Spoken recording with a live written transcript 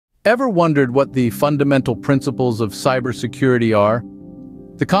Ever wondered what the fundamental principles of cybersecurity are?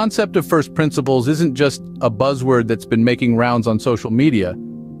 The concept of first principles isn't just a buzzword that's been making rounds on social media.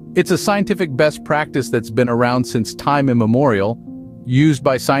 It's a scientific best practice that's been around since time immemorial, used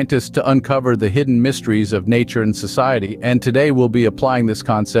by scientists to uncover the hidden mysteries of nature and society, and today we'll be applying this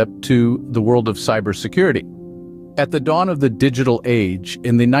concept to the world of cybersecurity. At the dawn of the digital age,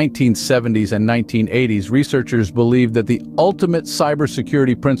 in the 1970s and 1980s, researchers believed that the ultimate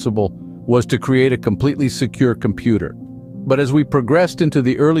cybersecurity principle was to create a completely secure computer. But as we progressed into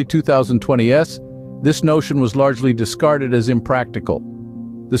the early 2020s, this notion was largely discarded as impractical.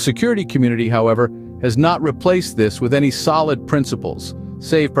 The security community, however, has not replaced this with any solid principles,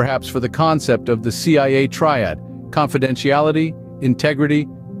 save perhaps for the concept of the CIA triad: confidentiality, integrity,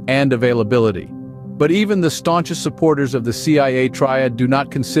 and availability. But even the staunchest supporters of the CIA triad do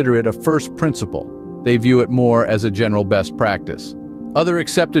not consider it a first principle. They view it more as a general best practice. Other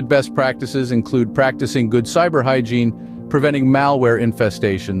accepted best practices include practicing good cyber hygiene, preventing malware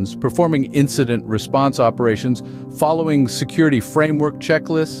infestations, performing incident response operations, following security framework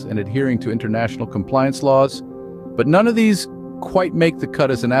checklists, and adhering to international compliance laws. But none of these quite make the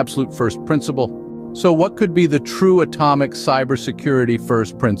cut as an absolute first principle. So what could be the true atomic cybersecurity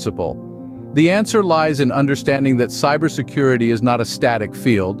first principle? The answer lies in understanding that cybersecurity is not a static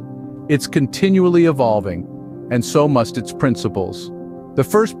field. It's continually evolving, and so must its principles. The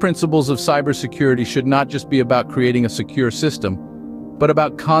first principles of cybersecurity should not just be about creating a secure system, but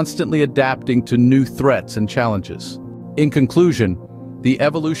about constantly adapting to new threats and challenges. In conclusion, the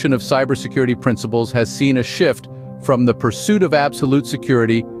evolution of cybersecurity principles has seen a shift from the pursuit of absolute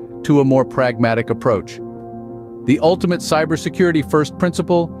security to a more pragmatic approach. The ultimate cybersecurity first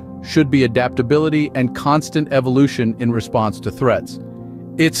principle should be adaptability and constant evolution in response to threats.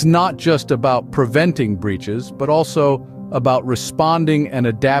 It's not just about preventing breaches, but also about responding and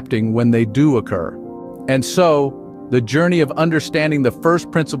adapting when they do occur. And so, the journey of understanding the first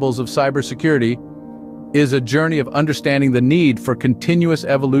principles of cybersecurity is a journey of understanding the need for continuous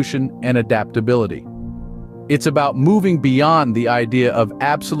evolution and adaptability. It's about moving beyond the idea of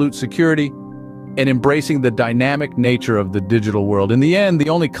absolute security and embracing the dynamic nature of the digital world. In the end, the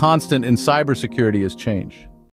only constant in cybersecurity is change.